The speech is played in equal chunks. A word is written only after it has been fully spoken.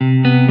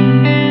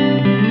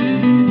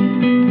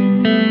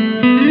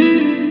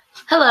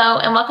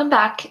and welcome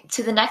back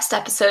to the next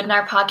episode in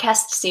our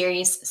podcast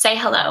series, Say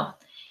Hello.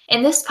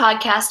 In this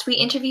podcast, we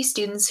interview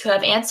students who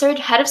have answered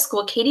Head of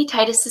School Katie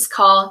Titus's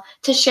call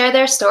to share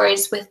their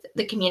stories with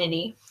the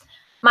community.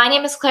 My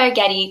name is Claire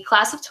Getty,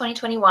 class of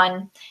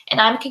 2021, and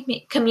I'm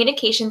a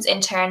communications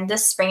intern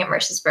this spring at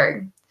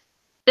Mercersburg.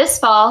 This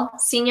fall,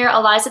 senior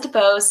Eliza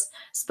DeBose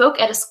spoke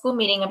at a school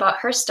meeting about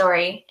her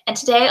story, and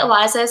today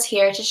Eliza is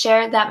here to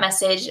share that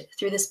message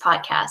through this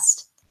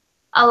podcast.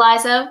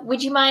 Eliza,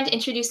 would you mind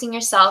introducing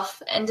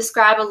yourself and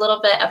describe a little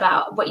bit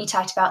about what you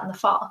talked about in the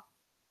fall?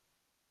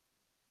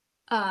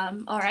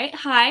 All right.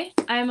 Hi,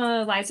 I'm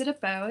Eliza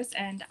DeBose,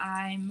 and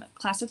I'm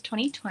class of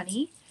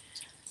 2020.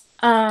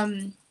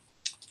 I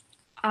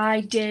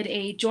did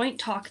a joint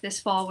talk this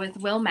fall with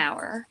Will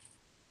Maurer,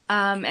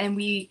 and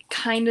we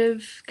kind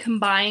of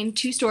combined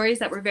two stories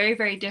that were very,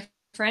 very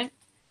different,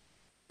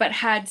 but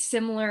had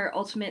similar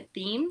ultimate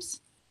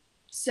themes.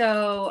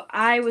 So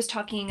I was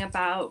talking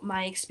about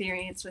my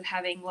experience with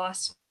having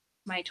lost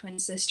my twin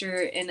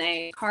sister in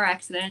a car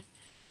accident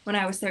when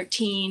I was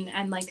 13,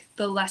 and like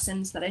the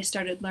lessons that I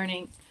started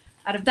learning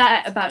out of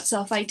that about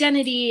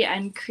self-identity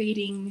and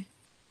creating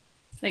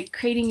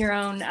your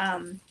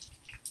own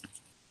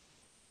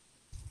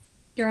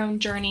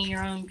journey,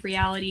 your own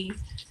reality,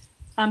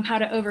 how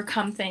to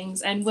overcome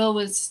things. And Will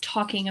was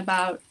talking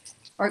about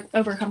or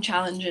overcome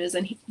challenges,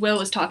 and Will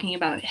was talking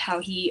about how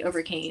he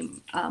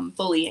overcame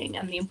bullying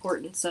and the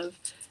importance of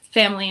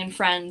family and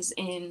friends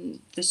in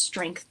the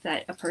strength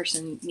that a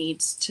person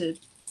needs to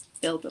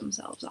build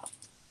themselves up.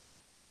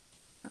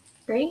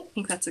 Great. I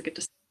think that's a good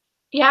discussion.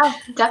 Yeah,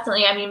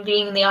 definitely. I mean,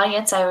 being in the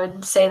audience, I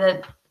would say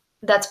that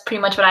that's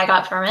pretty much what I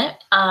got from it.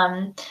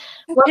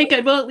 Okay,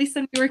 good. Well, at least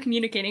then we were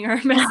communicating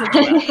our message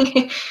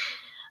well.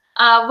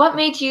 What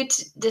made you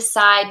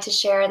decide to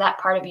share that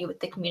part of you with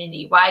the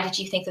community? Why did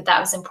you think that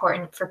was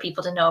important for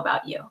people to know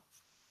about you?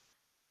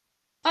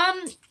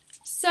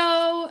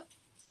 So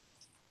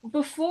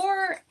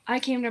before I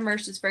came to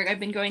Mercersburg, I've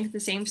been going to the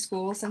same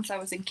school since I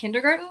was in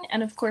kindergarten,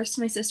 and of course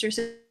my sister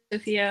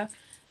Sophia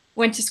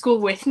went to school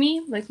with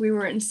me. Like, we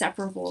were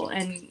inseparable,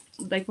 and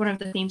like one of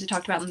the themes I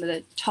talked about in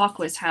the talk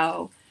was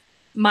how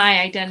my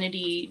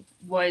identity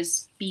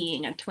was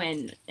being a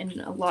twin in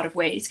a lot of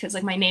ways, because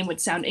like my name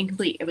would sound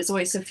incomplete. It was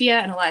always Sophia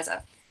and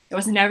Eliza. It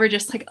was never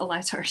just like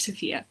Eliza or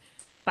Sophia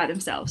by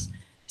themselves.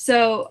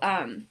 So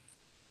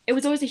it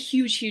was always a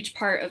huge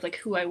part of like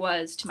who I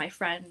was to my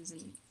friends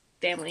and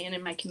family and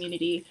in my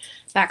community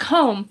back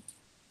home.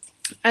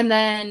 And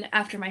then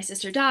after my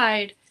sister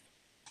died,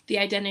 the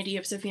identity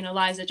of Sophia and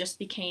Eliza just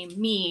became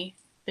me,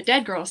 the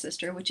dead girl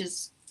sister, which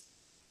is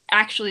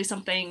actually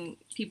something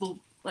people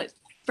like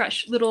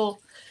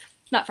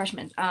not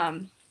freshmen,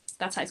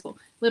 that's high school,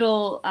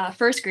 little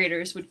first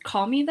graders would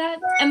call me that.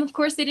 And of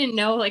course they didn't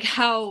know like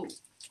how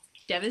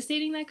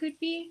devastating that could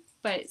be.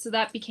 But so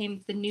that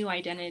became the new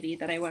identity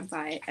that I went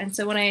by. And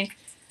so when I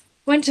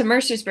went to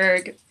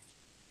Mercersburg,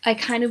 I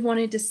kind of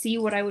wanted to see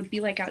what I would be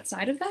like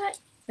outside of that,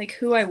 like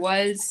who I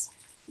was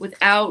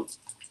without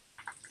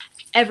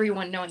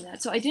everyone knowing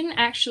that. So I didn't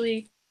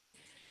actually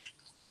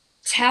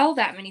tell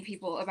that many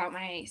people about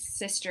my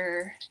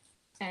sister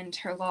and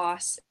her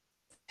loss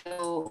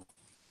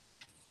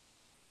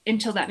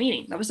until that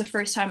meeting. That was the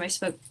first time I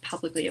spoke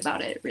publicly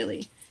about it,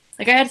 really.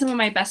 Like, I had some of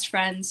my best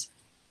friends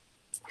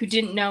who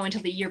didn't know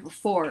until the year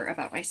before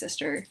about my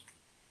sister.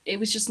 It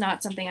was just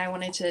not something I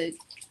wanted to.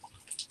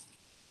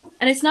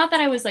 And it's not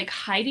that I was like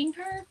hiding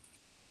her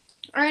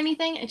or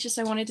anything. It's just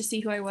I wanted to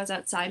see who I was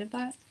outside of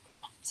that.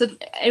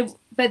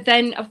 But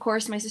then, of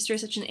course, my sister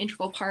is such an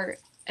integral part,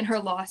 and her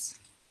loss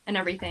and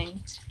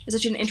everything is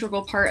such an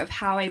integral part of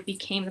how I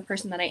became the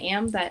person that I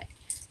am, that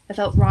I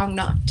felt wrong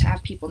not to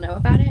have people know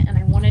about it. And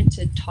I wanted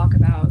to talk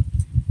about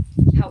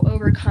how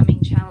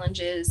overcoming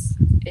challenges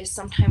is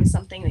sometimes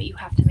something that you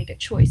have to make a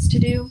choice to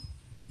do.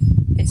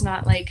 It's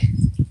not like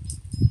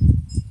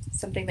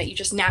something that you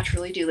just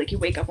naturally do. Like, you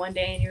wake up one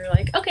day and you're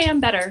like, okay,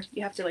 I'm better.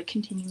 You have to like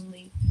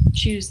continually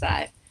choose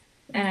that.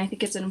 And I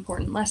think it's an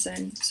important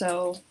lesson.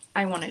 So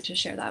I wanted to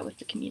share that with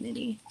the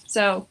community.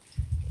 So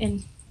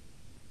in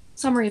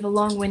summary of a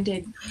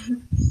long-winded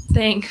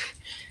thing,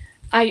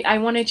 I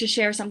wanted to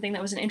share something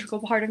that was an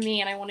integral part of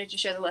me, and I wanted to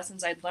share the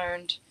lessons I'd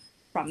learned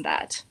from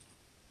that.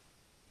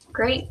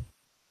 Great.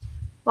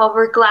 Well,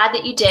 we're glad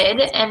that you did.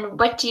 And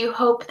what do you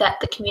hope that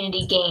the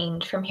community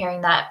gained from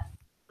hearing that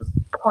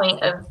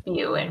point of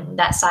view and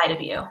that side of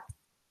you?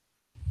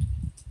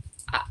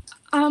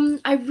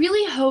 I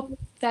really hope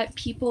that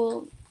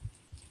people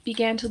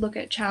began to look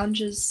at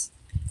challenges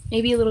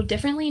maybe a little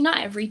differently,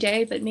 not every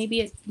day, but maybe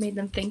it made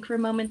them think for a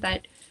moment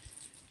that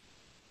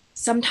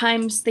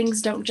sometimes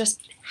things don't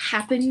just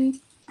happen.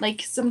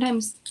 Like,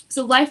 sometimes,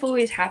 so life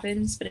always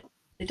happens, but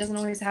it doesn't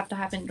always have to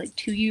happen like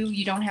to you.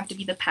 You don't have to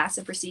be the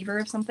passive receiver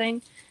of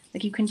something.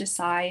 Like, you can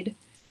decide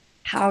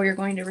how you're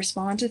going to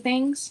respond to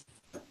things.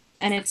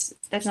 And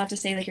that's not to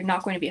say like you're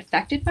not going to be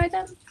affected by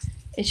them.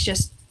 It's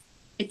just,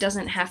 it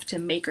doesn't have to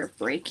make or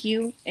break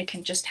you. It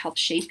can just help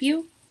shape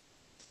you.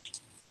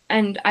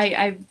 And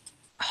I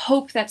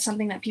hope that's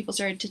something that people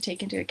started to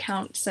take into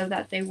account so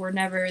that they were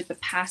never the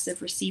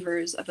passive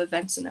receivers of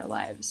events in their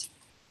lives.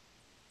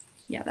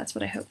 Yeah, that's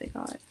what I hope they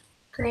got.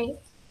 Great.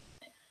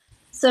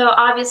 So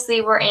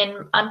obviously we're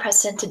in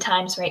unprecedented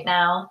times right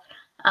now.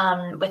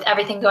 With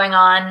everything going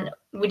on,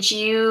 would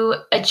you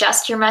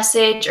adjust your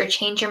message or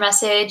change your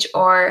message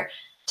or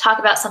talk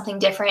about something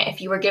different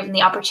if you were given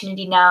the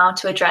opportunity now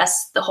to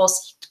address the whole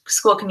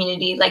school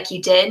community like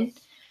you did?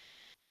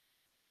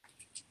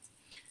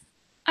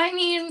 I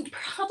mean,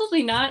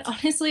 probably not.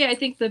 Honestly, I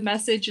think the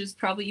message is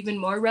probably even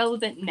more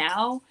relevant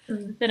now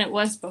than it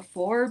was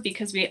before,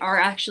 because we are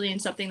actually in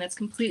something that's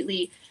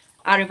completely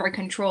out of our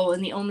control,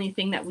 and the only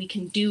thing that we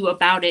can do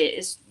about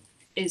it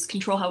is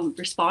control how we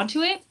respond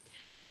to it.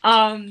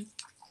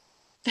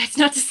 That's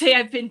not to say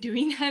I've been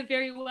doing that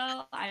very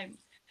well. I'm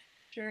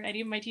sure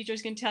any of my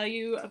teachers can tell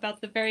you about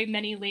the very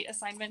many late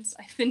assignments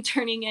I've been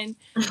turning in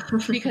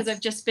because I've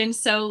just been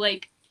so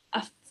like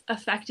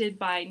affected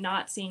by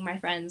not seeing my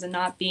friends and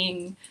not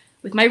being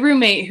with my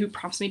roommate who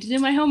prompts me to do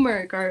my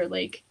homework, or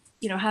like,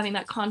 you know, having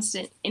that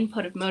constant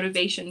input of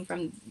motivation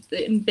from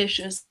the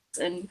ambitious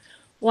and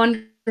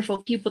wonderful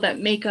people that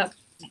make up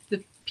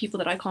the people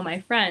that I call my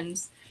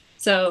friends.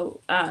 So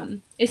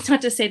it's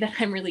not to say that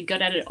I'm really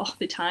good at it all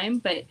the time,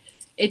 but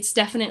it's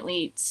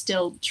definitely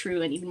still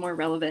true and even more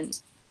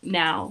relevant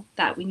now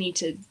that we need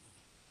to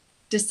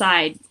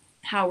decide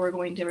how we're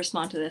going to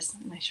respond to this.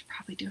 And I should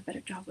probably do a better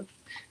job of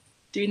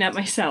doing that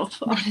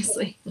myself,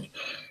 honestly.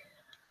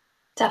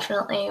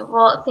 Definitely.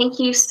 Well, thank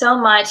you so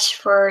much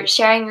for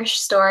sharing your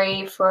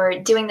story, for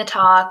doing the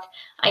talk.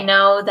 I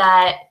know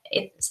that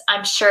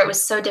I'm sure it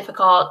was so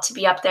difficult to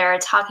be up there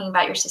talking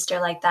about your sister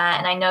like that.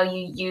 And I know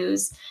you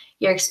use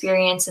your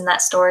experience in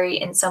that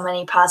story in so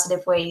many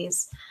positive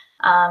ways.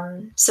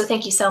 So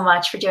thank you so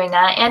much for doing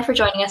that and for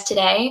joining us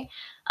today.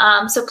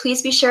 So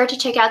please be sure to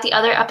check out the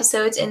other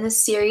episodes in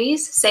this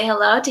series, Say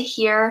Hello, to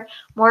hear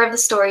more of the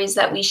stories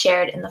that we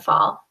shared in the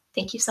fall.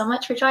 Thank you so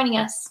much for joining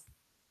us.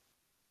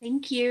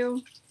 Thank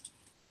you.